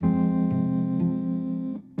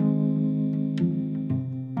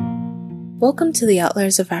Welcome to the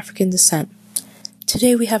Outliers of African Descent.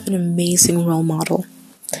 Today we have an amazing role model.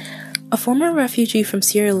 A former refugee from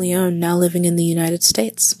Sierra Leone now living in the United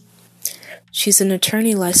States. She's an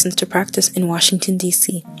attorney licensed to practice in Washington,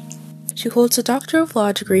 D.C. She holds a Doctor of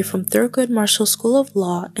Law degree from Thurgood Marshall School of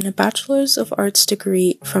Law and a Bachelor's of Arts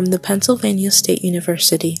degree from the Pennsylvania State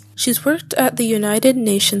University. She's worked at the United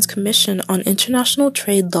Nations Commission on International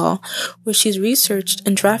Trade Law, where she's researched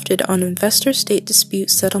and drafted on investor-state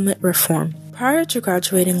dispute settlement reform. Prior to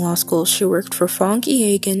graduating law school, she worked for Fong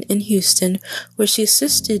Eagan in Houston, where she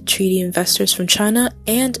assisted treaty investors from China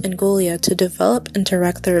and Angola to develop and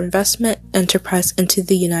direct their investment enterprise into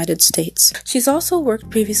the United States. She's also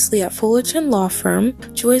worked previously at Fullerton Law Firm,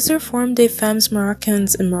 Joiser Forum des Femmes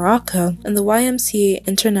Marocaines in Morocco, and the YMCA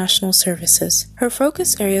International Services. Her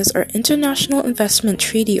focus areas are international investment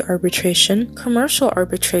treaty arbitration, commercial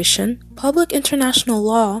arbitration, public international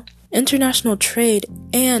law, international trade,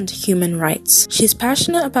 and human rights. She's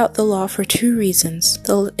passionate about the law for two reasons: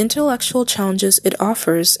 the intellectual challenges it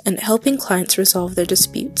offers and helping clients resolve their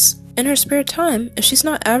disputes. In her spare time, if she's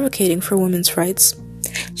not advocating for women's rights,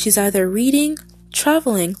 she's either reading,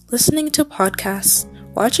 traveling, listening to podcasts,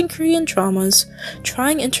 watching Korean dramas,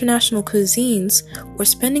 trying international cuisines, or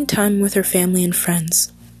spending time with her family and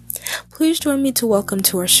friends. Please join me to welcome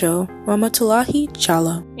to our show, Ramatoulahi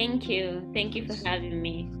Jallow. Thank you. Thank you for having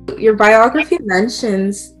me. Your biography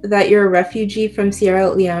mentions that you're a refugee from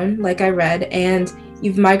Sierra Leone, like I read, and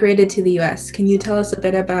you've migrated to the US. Can you tell us a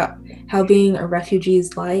bit about how being a refugee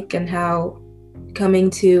is like and how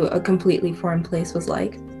coming to a completely foreign place was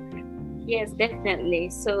like? Yes,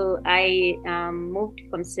 definitely. So I moved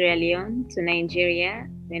from Sierra Leone to Nigeria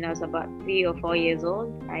when I was about 3 or 4 years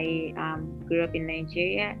old. I grew up in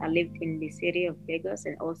Nigeria. I lived in the city of Lagos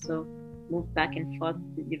and also moved back and forth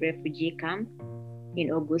to the refugee camp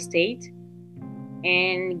in Ogun State.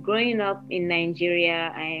 And growing up in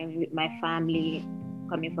Nigeria and with my family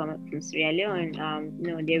coming from Sierra Leone,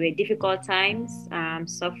 there were difficult times,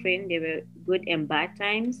 suffering. There were good and bad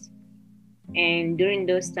times. And during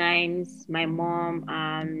those times, my mom,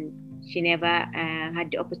 she never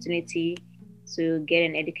had the opportunity to get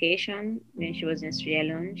an education when she was in Sierra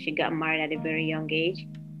Leone. She got married at a very young age.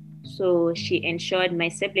 So she ensured my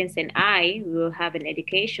siblings and I will have an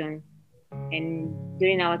education. And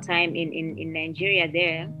during our time in Nigeria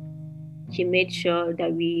there, she made sure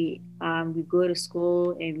that we go to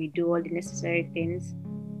school and we do all the necessary things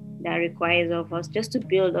that requires of us just to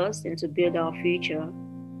build us and to build our future.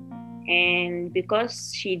 And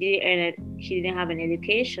because she didn't have an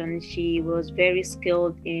education, she was very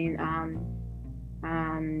skilled in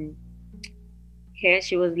hair.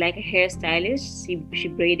 She was like a hairstylist. She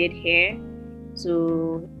braided hair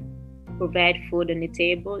to provide food on the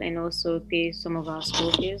table and also pay some of our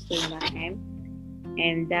school fees during that time.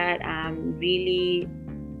 And that really,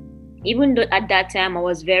 even though at that time I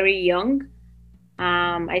was very young,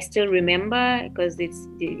 I still remember because they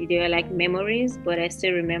were like memories, but I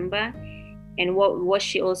still remember. And what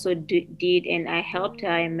she also did, and I helped her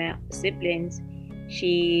and my siblings,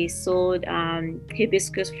 she sold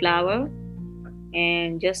hibiscus flower,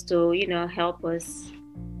 and just to help us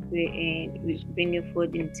with bringing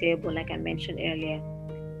food in the table, like I mentioned earlier.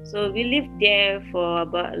 So we lived there for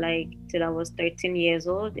about till I was 13 years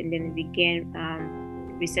old, and then we began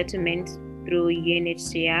resettlement through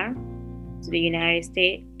UNHCR to the United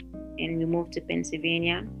States, and we moved to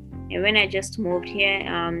Pennsylvania. And when I just moved here,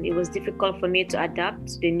 it was difficult for me to adapt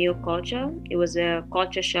to the new culture. It was a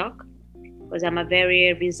culture shock because I'm a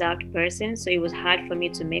very reserved person, so it was hard for me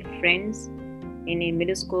to make friends in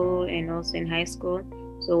middle school and also in high school.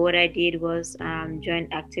 So what I did was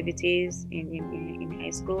join activities in high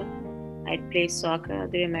school. I played soccer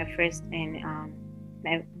during my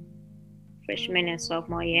my freshman and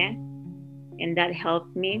sophomore year, and that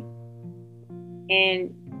helped me.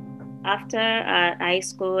 And after high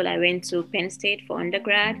school, I went to Penn State for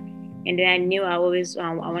undergrad, and then I knew I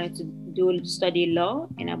wanted to study law,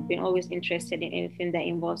 and I've been always interested in anything that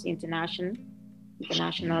involves international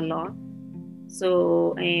law.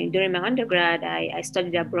 So during my undergrad, I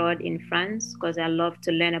studied abroad in France because I love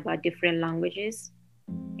to learn about different languages,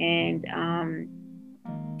 and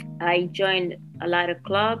I joined a lot of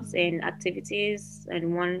clubs and activities,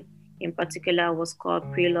 and one in particular was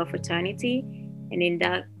called Pre-Law Fraternity. And in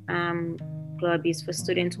that club is for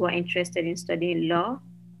students who are interested in studying law.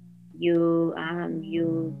 You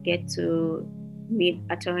get to meet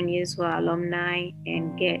attorneys who are alumni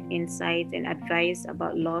and get insight and advice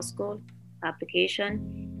about law school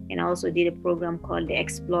application. And I also did a program called the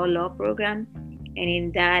Explore Law Program. And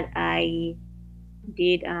in that I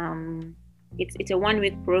did it's a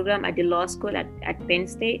 1-week program at the law school at Penn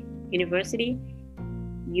State. university,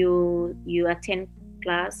 you attend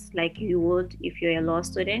class like you would if you're a law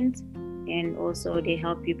student, and also they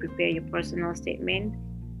help you prepare your personal statement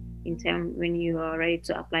in time when you are ready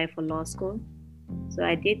to apply for law school. So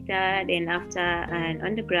I did that, and after an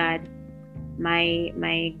undergrad,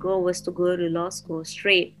 my goal was to go to law school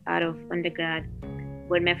straight out of undergrad.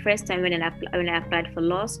 But my first time when I applied for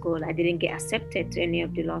law school, I didn't get accepted to any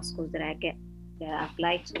of the law schools that I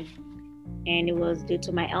applied to, and it was due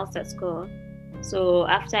to my LSAT score. So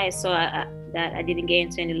after I saw that I didn't get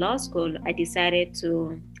into any law school, I decided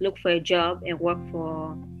to look for a job and work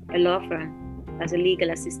for a law firm as a legal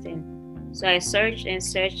assistant. So I searched and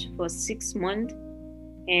searched for 6 months,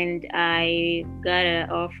 and I got an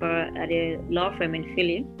offer at a law firm in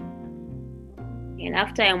Philly. And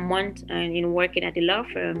after a month in working at the law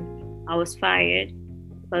firm, I was fired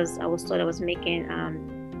because I was told I was making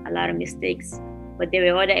a lot of mistakes. But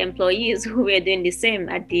there were other employees who were doing the same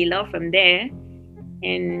at the law firm there.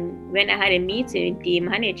 And when I had a meeting, the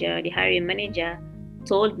hiring manager,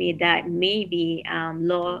 told me that maybe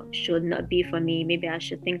law should not be for me. Maybe I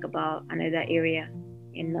should think about another area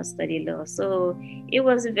and not study law. So it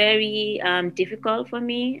was very difficult for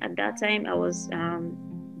me at that time. I was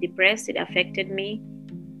depressed. It affected me,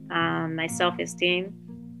 my self-esteem,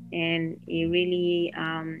 and it really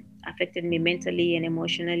affected me mentally and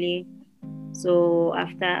emotionally. So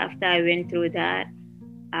after I went through that,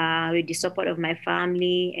 with the support of my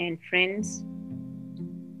family and friends,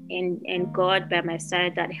 and God by my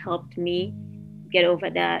side, that helped me get over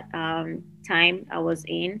that time I was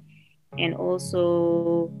in, and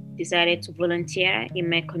also decided to volunteer in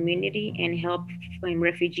my community and help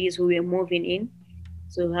refugees who were moving in,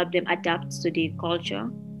 so help them adapt to the culture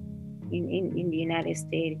in the United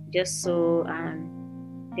States, just so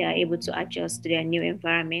they are able to adjust to their new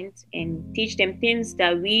environment and teach them things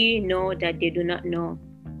that we know that they do not know.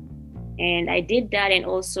 And I did that, and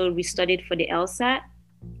also we studied for the LSAT.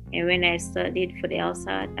 And when I studied for the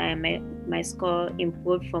LSAT, my score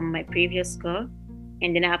improved from my previous score.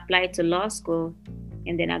 And then I applied to law school,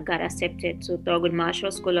 and then I got accepted to Thurgood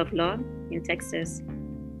Marshall School of Law in Texas.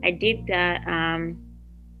 I did that. I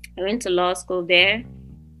went to law school there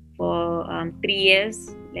for 3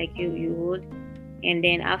 years, like you would. And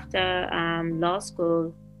then after law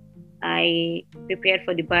school, I prepared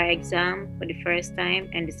for the bar exam for the first time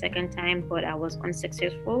and the second time, but I was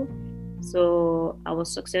unsuccessful. So I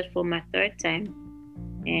was successful my third time,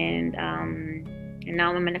 and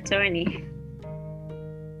now I'm an attorney.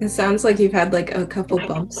 It sounds like you've had like a couple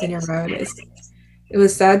bumps in your road. It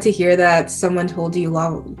was sad to hear that someone told you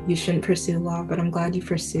you shouldn't pursue law, but I'm glad you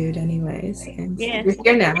pursued anyways. And yes. You're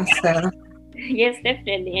here now, so. Yes,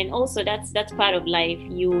 definitely. And also that's part of life.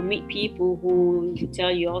 You meet people who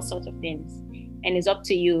tell you all sorts of things, and it's up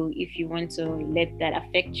to you if you want to let that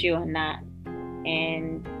affect you or not.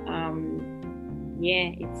 And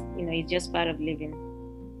it's just part of living.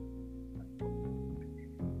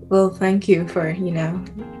 Well, thank you for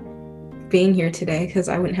being here today, because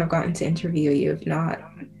I wouldn't have gotten to interview you if not.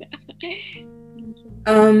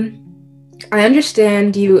 I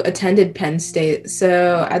understand you attended Penn State,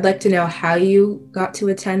 so I'd like to know how you got to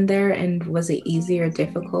attend there, and was it easy or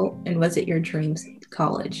difficult, and was it your dreams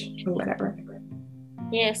college or whatever?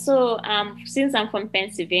 Yeah, so since I'm from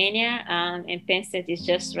Pennsylvania, and Penn State is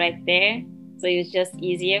just right there, so it was just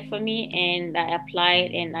easier for me, and I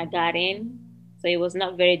applied and I got in, so it was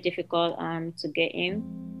not very difficult to get in.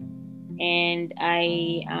 And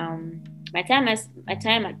my time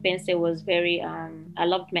at Penn State was very I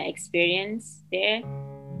loved my experience there,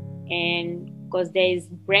 and because there is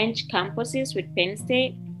branch campuses with Penn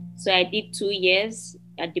State, so I did 2 years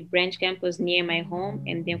at the branch campus near my home,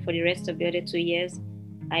 and then for the rest of the other 2 years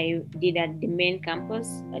I did at the main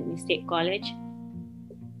campus at the State College.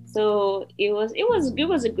 So it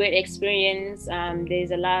was a great experience.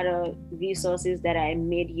 There's a lot of resources that I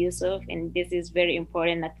made use of, and this is very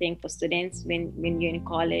important, I think, for students when you're in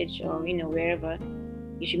college or wherever.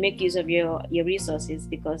 You should make use of your resources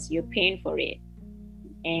because you're paying for it,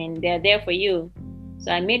 and they're there for you.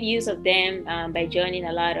 So I made use of them by joining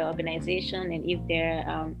a lot of organizations, and if there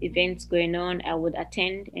are events going on, I would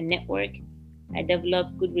attend and network. I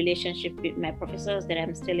developed good relationship with my professors that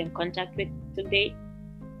I'm still in contact with today.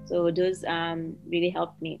 So those really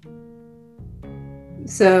helped me.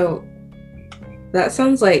 So that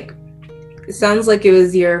sounds like it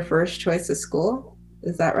was your first choice of school.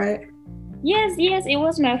 Is that right? Yes, it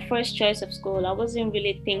was my first choice of school. I wasn't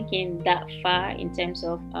really thinking that far in terms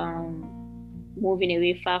of moving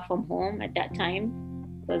away far from home at that time,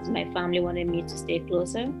 because my family wanted me to stay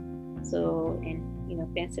closer. So, and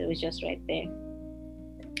Penn State was just right there.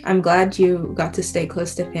 I'm glad you got to stay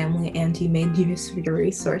close to family and you made use of your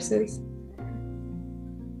resources.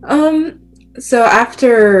 So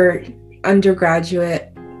after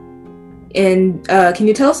undergraduate, and can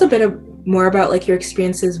you tell us a bit more about like your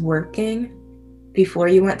experiences working before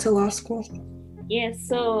you went to law school? Yes.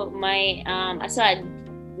 So my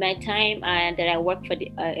my time that I worked for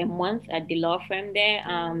a month at the law firm there.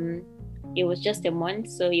 It was just a month,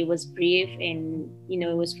 so it was brief, and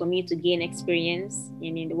it was for me to gain experience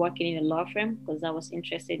in working in a law firm because I was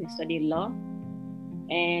interested in studying law,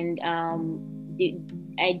 and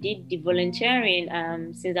I did the volunteering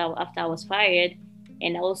since after I was fired,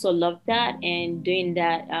 and I also loved that. And doing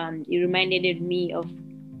that, it reminded me of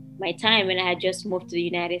my time when I had just moved to the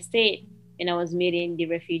United States and I was meeting the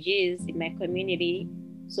refugees in my community.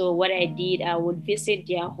 So what I did, I would visit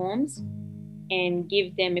their homes and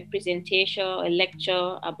give them a presentation, a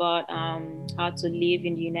lecture about how to live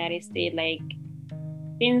in the United States, like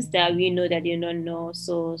things that we know that they don't know.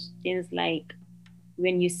 So things like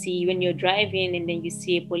when you're driving and then you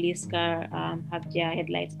see a police car have their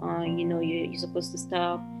headlights on, you're supposed to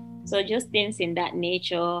stop. So just things in that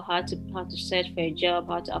nature, how to search for a job,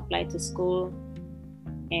 how to apply to school,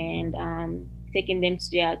 and taking them to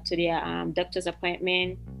their doctor's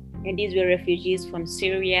appointment. And these were refugees from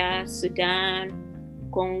Syria, Sudan,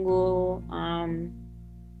 Congo,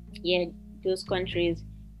 those countries.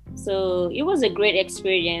 So it was a great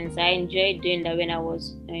experience. I enjoyed doing that when I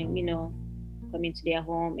was, coming to their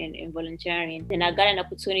home and volunteering. And I got an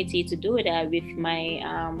opportunity to do that with my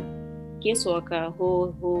caseworker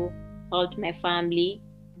who helped my family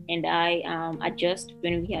and I adjust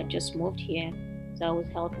when we had just moved here. So I was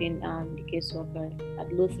helping the caseworker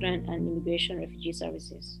at Lutheran and Immigration Refugee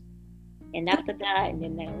Services. And after that, and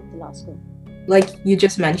then I went to law school. Like you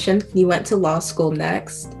just mentioned, you went to law school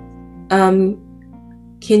next. Can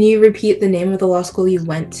you repeat the name of the law school you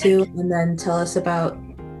went to and then tell us about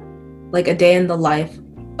like a day in the life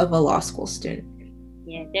of a law school student?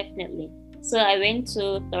 Yeah, definitely. So I went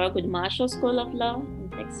to Thurgood Marshall School of Law in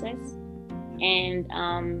Texas. And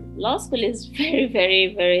law school is very,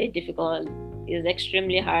 very, very difficult. It's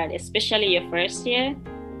extremely hard, especially your first year.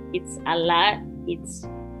 It's a lot. It's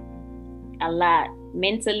a lot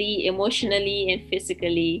mentally, emotionally, and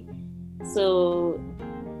physically. So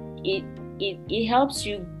it helps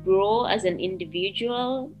you grow as an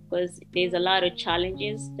individual because there's a lot of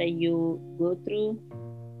challenges that you go through,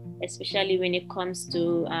 especially when it comes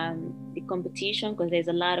to the competition, because there's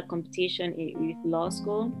a lot of competition with law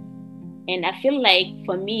school. And I feel like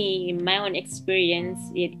for me, in my own experience,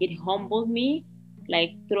 it humbled me,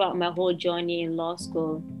 like throughout my whole journey in law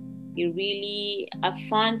school. I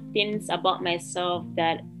found things about myself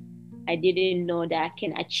that I didn't know that I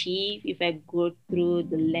can achieve if I go through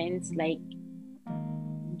the lens, like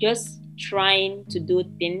just trying to do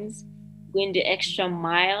things, going the extra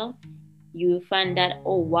mile. You find that,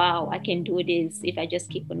 oh wow, I can do this if I just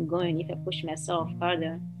keep on going, if I push myself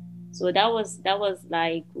further. So that was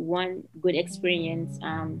like one good experience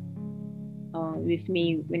with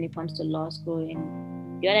me when it comes to law school.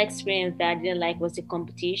 And the other experience that I didn't like was the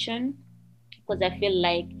competition, because I feel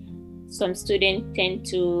like some students tend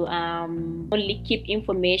to only keep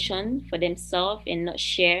information for themselves and not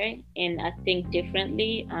share. And I think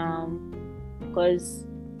differently because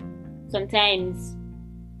sometimes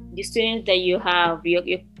the students that you have,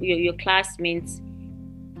 your classmates,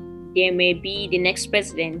 they may be the next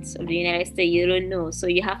president of the United States. You don't know, so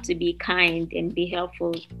you have to be kind and be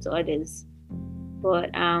helpful to others. But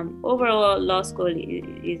overall, law school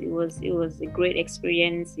it was a great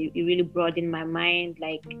experience. It really broadened my mind.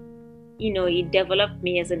 Like, it developed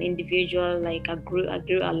me as an individual. Like I grew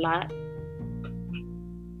a lot.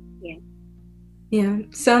 Yeah. Yeah,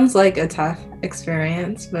 sounds like a tough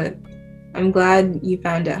experience, but I'm glad you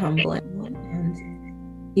found it humbling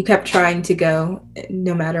and you kept trying to go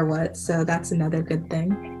no matter what. So that's another good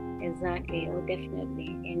thing. Exactly. Oh, definitely.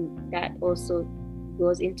 And that also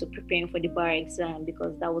goes into preparing for the bar exam,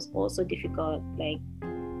 because that was also difficult, like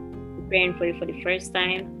preparing for it for the first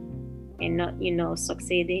time and not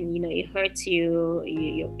succeeding. It hurts your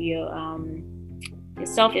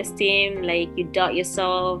self-esteem, like you doubt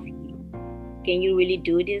yourself. Can you really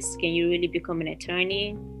do this? Can you really become an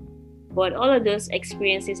attorney? But all of those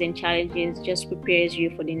experiences and challenges just prepares you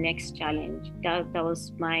for the next challenge. That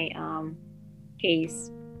was my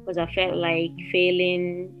case, because I felt like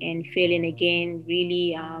failing and failing again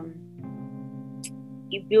really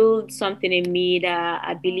it built something in me that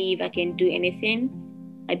I believe I can do anything.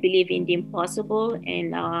 I believe in the impossible,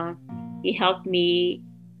 and it helped me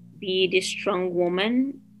be the strong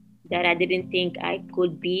woman that I didn't think I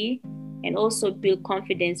could be. and also build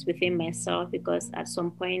confidence within myself, because at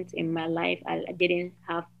some point in my life, I didn't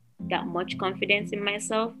have that much confidence in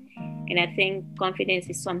myself. And I think confidence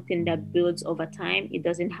is something that builds over time. It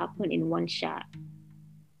doesn't happen in one shot.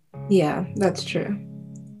 Yeah, that's true.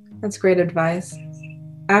 That's great advice.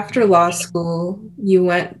 After law school, you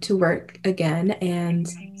went to work again, and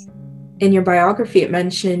in your biography, it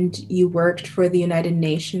mentioned you worked for the United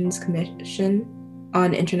Nations Commission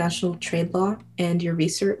on International Trade Law and your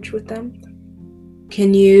research with them.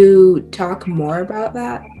 Can you talk more about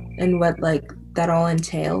that and what that all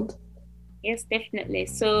entailed? Yes, definitely.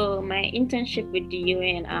 So my internship with the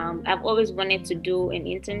UN, I've always wanted to do an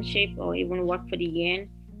internship or even work for the UN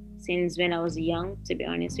since when I was young, to be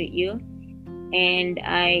honest with you. And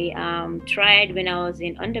I tried when I was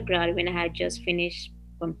in undergrad, when I had just finished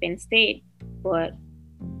from Penn State, but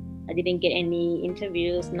I didn't get any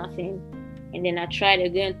interviews, nothing. And then I tried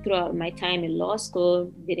again throughout my time in law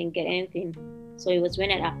school, didn't get anything. So it was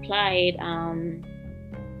when I applied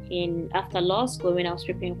after law school, when I was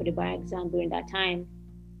preparing for the bar exam during that time.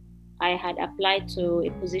 I had applied to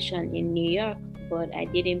a position in New York, but I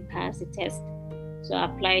didn't pass the test. So I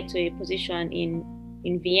applied to a position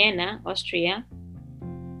in Vienna, Austria,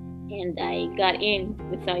 and I got in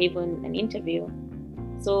without even an interview.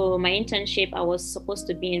 So my internship, I was supposed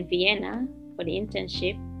to be in Vienna for the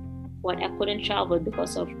internship, but I couldn't travel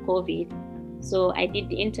because of COVID. So I did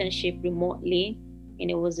the internship remotely,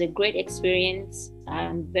 and it was a great experience.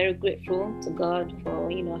 I'm very grateful to God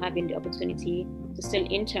for having the opportunity to still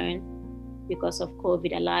intern. Because of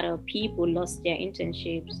COVID, a lot of people lost their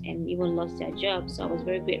internships and even lost their jobs. So I was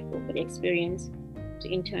very grateful for the experience to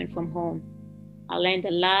intern from home. I learned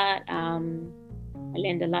a lot. I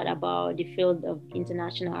learned a lot about the field of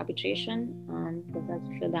international arbitration, because that's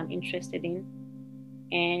the field I'm interested in.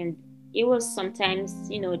 And it was sometimes,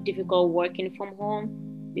 difficult working from home,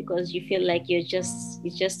 because you feel like it's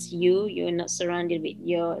just you're not surrounded with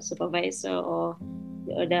your supervisor or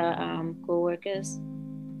the other co-workers.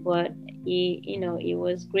 But it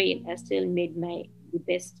was great. I still made the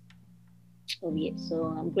best of it. So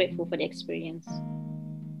I'm grateful for the experience.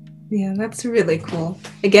 Yeah, that's really cool.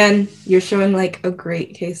 Again, you're showing a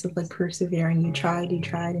great case of persevering. You tried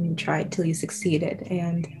till you succeeded,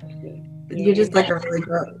 and you're just a really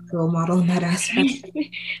great role model in that aspect.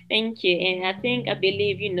 Thank you. And I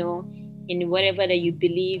believe, in whatever that you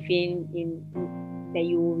believe in that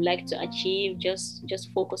you would like to achieve, just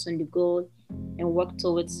focus on the goal and work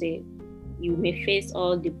towards it. You may face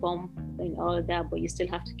all the bump and all that, but you still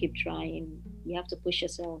have to keep trying. You have to push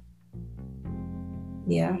yourself.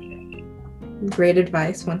 Yeah. Great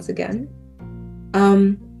advice once again.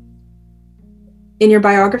 In your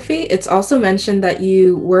biography, it's also mentioned that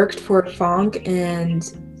you worked for FONG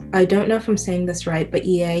and I don't know if I'm saying this right, but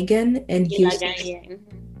IAGAN in Houston.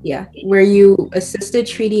 Yeah, where you assisted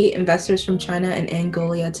treaty investors from China and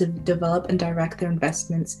Angola to develop and direct their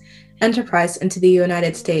investments enterprise into the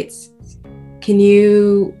United States. Can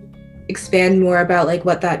you expand more about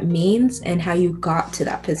what that means and how you got to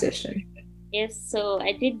that position? Yes, so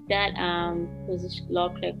I did that law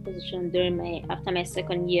clerk position after my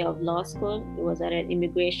second year of law school. It was at an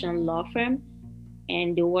immigration law firm,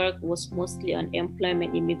 and the work was mostly on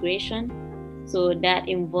employment immigration. So that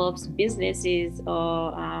involves businesses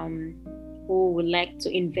or who would like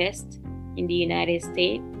to invest in the United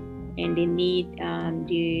States, and they need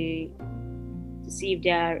to see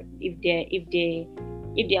if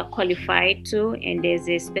they are qualified to, and there's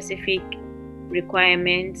a specific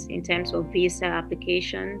requirements in terms of visa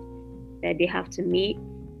application that they have to meet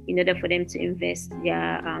in order for them to invest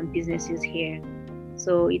their businesses here.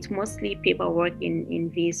 So it's mostly paperwork in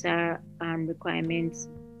visa requirements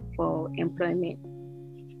for employment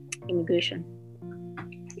immigration.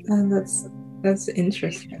 That's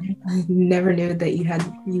interesting. I never knew that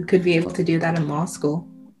you could be able to do that in law school.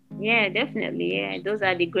 Yeah, definitely. Yeah, those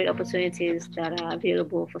are the great opportunities that are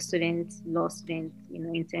available for students, law students,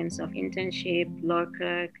 in terms of internship, law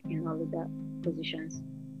clerk, and all of that positions.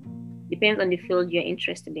 Depends on the field you're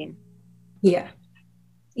interested in. Yeah.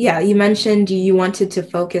 Yeah, you mentioned you wanted to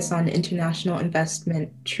focus on international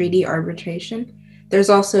investment treaty arbitration. There's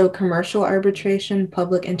also commercial arbitration,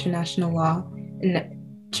 public international law, and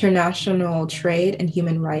international trade and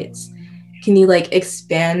human rights. Can you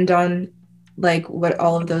expand on what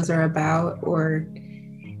all of those are about, or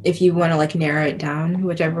if you want to narrow it down,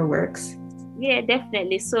 whichever works? Yeah,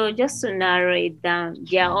 definitely. So just to narrow it down,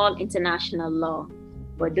 they are all international law,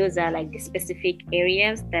 but those are the specific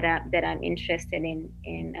areas that I'm interested in,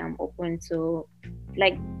 and I'm open to.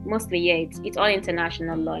 Mostly, yeah, it's all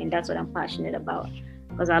international law, and that's what I'm passionate about,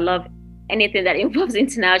 because I love anything that involves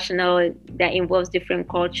international, that involves different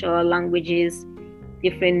culture, languages,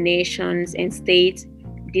 different nations and states,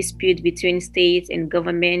 dispute between states and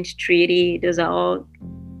government, treaty. Those are all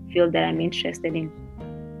fields that I'm interested in.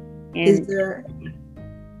 And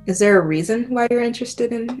is there a reason why you're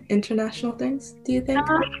interested in international things, do you think?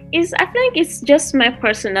 I think it's just my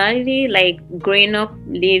personality, like growing up,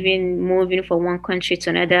 moving from one country to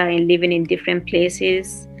another and living in different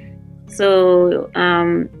places. So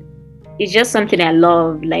it's just something I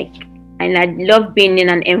love, and I love being in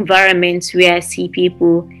an environment where I see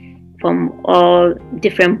people from all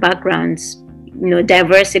different backgrounds.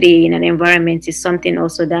 Diversity in an environment is something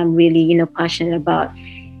also that I'm really, passionate about.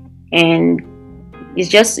 And it's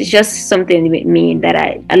just something with me that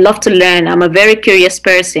I love to learn. I'm a very curious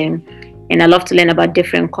person, and I love to learn about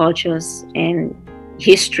different cultures and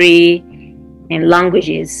history and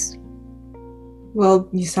languages. Well,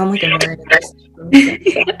 you sound like a very interesting person.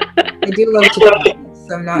 I do love to talk,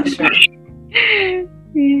 so I'm not sure.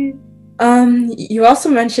 You also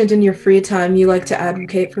mentioned in your free time you like to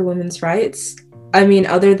advocate for women's rights. I mean,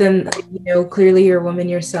 other than, clearly you're a woman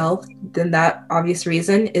yourself, then that obvious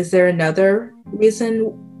reason, is there another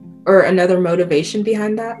reason or another motivation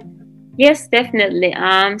behind that? Yes, definitely.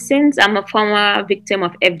 Since I'm a former victim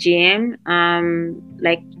of FGM,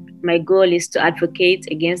 my goal is to advocate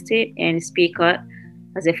against it and speak out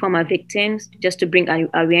as a former victim, just to bring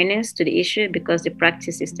awareness to the issue, because the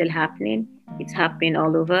practice is still happening. It's happening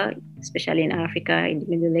all over, especially in Africa, in the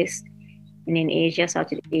Middle East, and in Asia,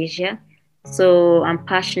 Southeast Asia. So I'm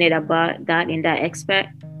passionate about that in that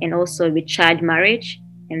aspect, and also with child marriage,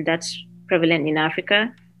 and that's prevalent in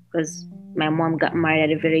Africa because my mom got married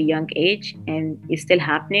at a very young age, and it's still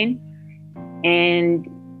happening. And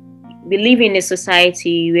we live in a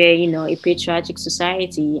society where, a patriarchal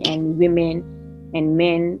society, and women and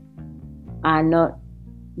men are not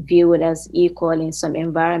viewed as equal in some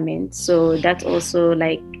environments. So that's also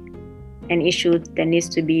like an issue that needs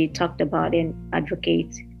to be talked about and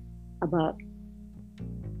advocate about.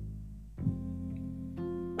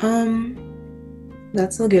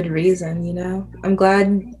 That's a good reason, I'm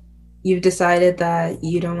glad you've decided that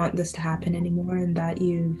you don't want this to happen anymore, and that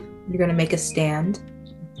you're going to make a stand.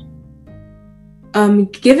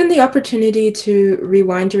 Given the opportunity to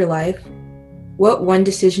rewind your life, what one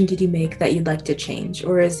decision did you make that you'd like to change?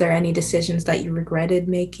 Or is there any decisions that you regretted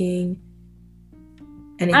making?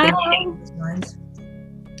 Anything along those lines?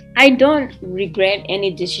 I don't regret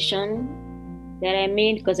any decision that I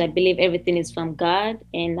made, because I believe everything is from God,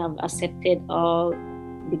 and I've accepted all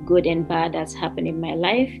the good and bad that's happened in my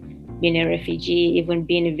life. Being a refugee, even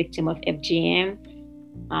being a victim of FGM,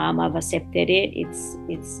 I've accepted it.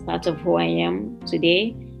 It's part of who I am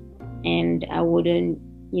today, and I wouldn't,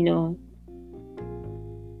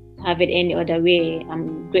 have it any other way.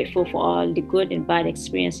 I'm grateful for all the good and bad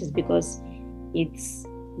experiences, because it's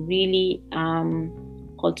really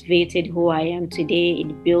cultivated who I am today.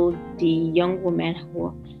 It built the young woman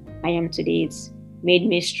who I am today. It's made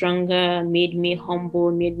me stronger, made me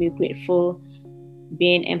humble, made me grateful,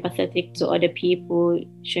 being empathetic to other people,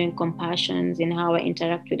 showing compassion in how I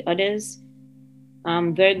interact with others.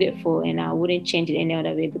 I'm very grateful, and I wouldn't change it any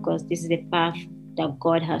other way, because this is the path that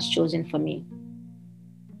God has chosen for me.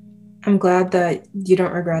 I'm glad that you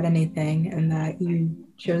don't regret anything and that you've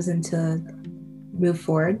chosen to move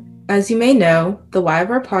forward. As you may know, the why of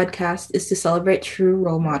our podcast is to celebrate true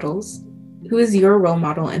role models. Who is your role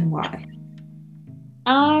model and why?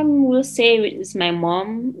 We'll say it's my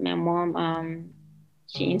mom. My mom,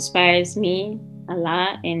 she inspires me a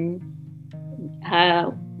lot, and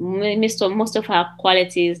most of her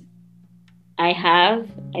qualities I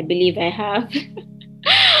believe I have.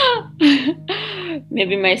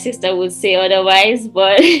 Maybe my sister would say otherwise,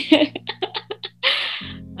 but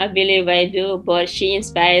I believe I do. But she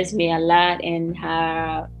inspires me a lot, and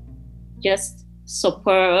her just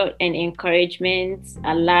support and encouragement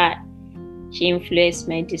a lot. She influenced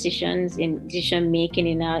my decisions and decision making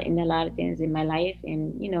in a lot of things in my life,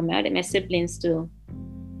 and my siblings too.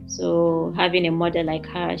 So having a mother like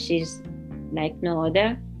her, she's like no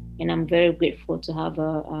other, and I'm very grateful to have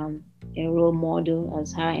a role model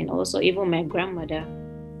as her, and also even my grandmother.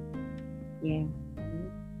 Yeah.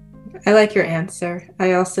 I like your answer.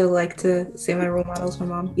 I also like to say my role model is my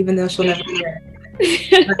mom, even though she'll never hear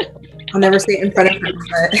it. I'll never say it in front of her.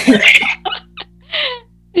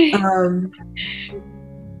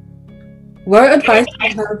 What advice do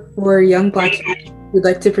you have for young Black people who'd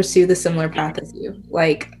like to pursue the similar path as you?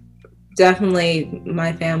 Like, definitely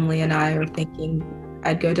my family and I are thinking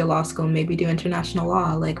I'd go to law school and maybe do international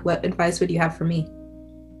law. Like, what advice would you have for me?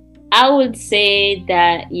 I would say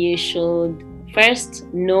that you should first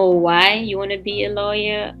know why you want to be a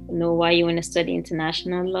lawyer, know why you want to study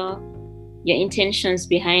international law. Your intentions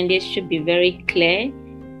behind it should be very clear,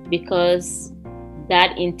 because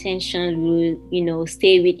that intention will,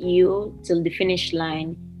 stay with you till the finish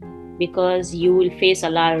line, because you will face a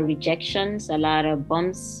lot of rejections, a lot of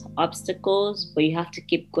bumps, obstacles, but you have to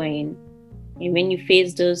keep going. And when you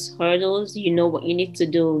face those hurdles, you know what you need to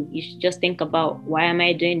do. You should just think about, why am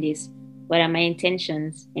I doing this? What are my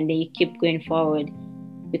intentions? And then you keep going forward,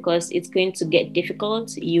 because it's going to get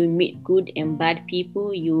difficult. You meet good and bad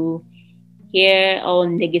people. You hear all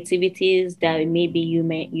negativities that maybe you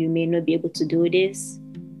may not be able to do this,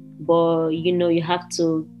 but you have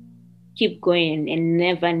to keep going and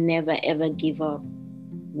never ever give up.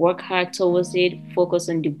 Work hard towards it, focus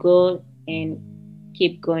on the goal, and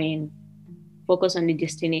keep going. Focus on the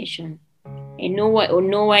destination, and know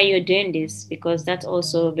why you're doing this, because that's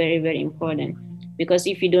also very, very important. Because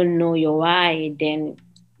if you don't know your why, then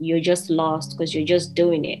you're just lost, because you're just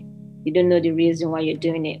doing it. You don't know the reason why you're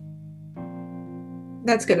doing it.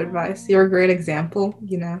 That's good advice. You're a great example,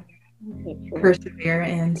 persevere,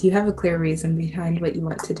 and you have a clear reason behind what you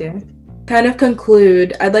want to do. Kind of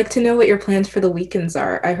conclude, I'd like to know what your plans for the weekends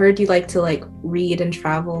are. I heard you like to read and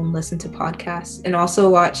travel and listen to podcasts, and also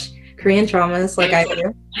watch Korean dramas like I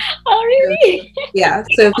do. Oh, really? Yeah,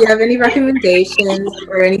 so if you have any recommendations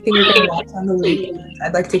or anything you're going to watch on the weekends,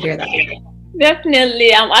 I'd like to hear that.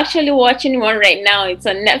 Definitely. I'm actually watching one right now. It's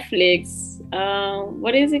on Netflix.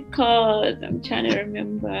 What is it called? I'm trying to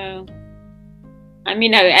remember. I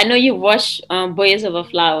mean, I know you watched Boys Over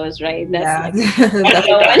Flowers, right? That's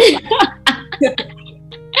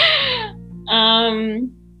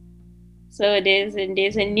one. So there's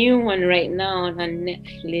a new one right now on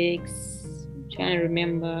Netflix. I'm trying to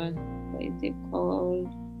remember, what is it called?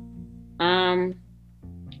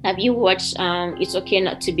 Have you watched It's Okay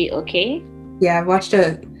Not to Be Okay? Yeah, I've watched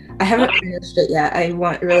it. I haven't finished it yet. I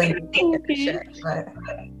want really to finish it, but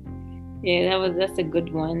yeah, that's a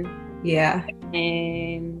good one. Yeah.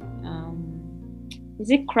 And is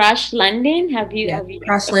it Crash Landing? Have you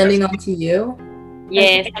Crash Landing Onto You?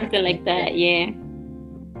 Yeah, something like that. Yeah.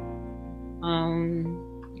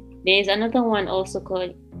 There's another one also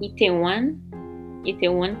called Itaewon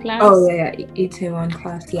Class. Oh yeah, Itaewon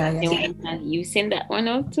Class. Yeah. You've seen that one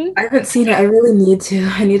also? I haven't seen it. I really need to.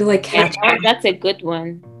 I need to catch up. That's a good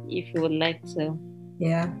one if you would like to.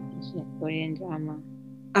 Yeah. Korean drama.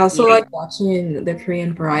 I also like watching the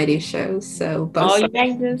Korean variety shows. So both. Oh, you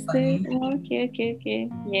like those too? Okay.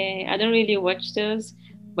 Yeah, I don't really watch those,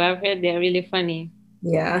 but I've heard they're really funny.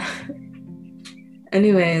 Yeah.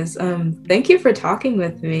 Anyways, thank you for talking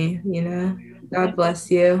with me. God bless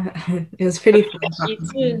you. It was pretty fun. You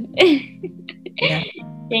too. Yeah.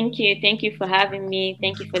 Thank you for having me.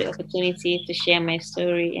 Thank you for the opportunity to share my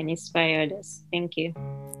story and inspire others. Thank you.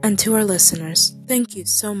 And to our listeners, thank you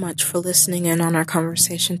so much for listening in on our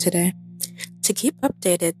conversation today. To keep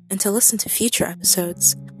updated and to listen to future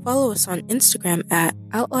episodes, follow us on Instagram at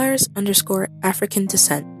outliers_African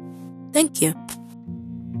descent. Thank you.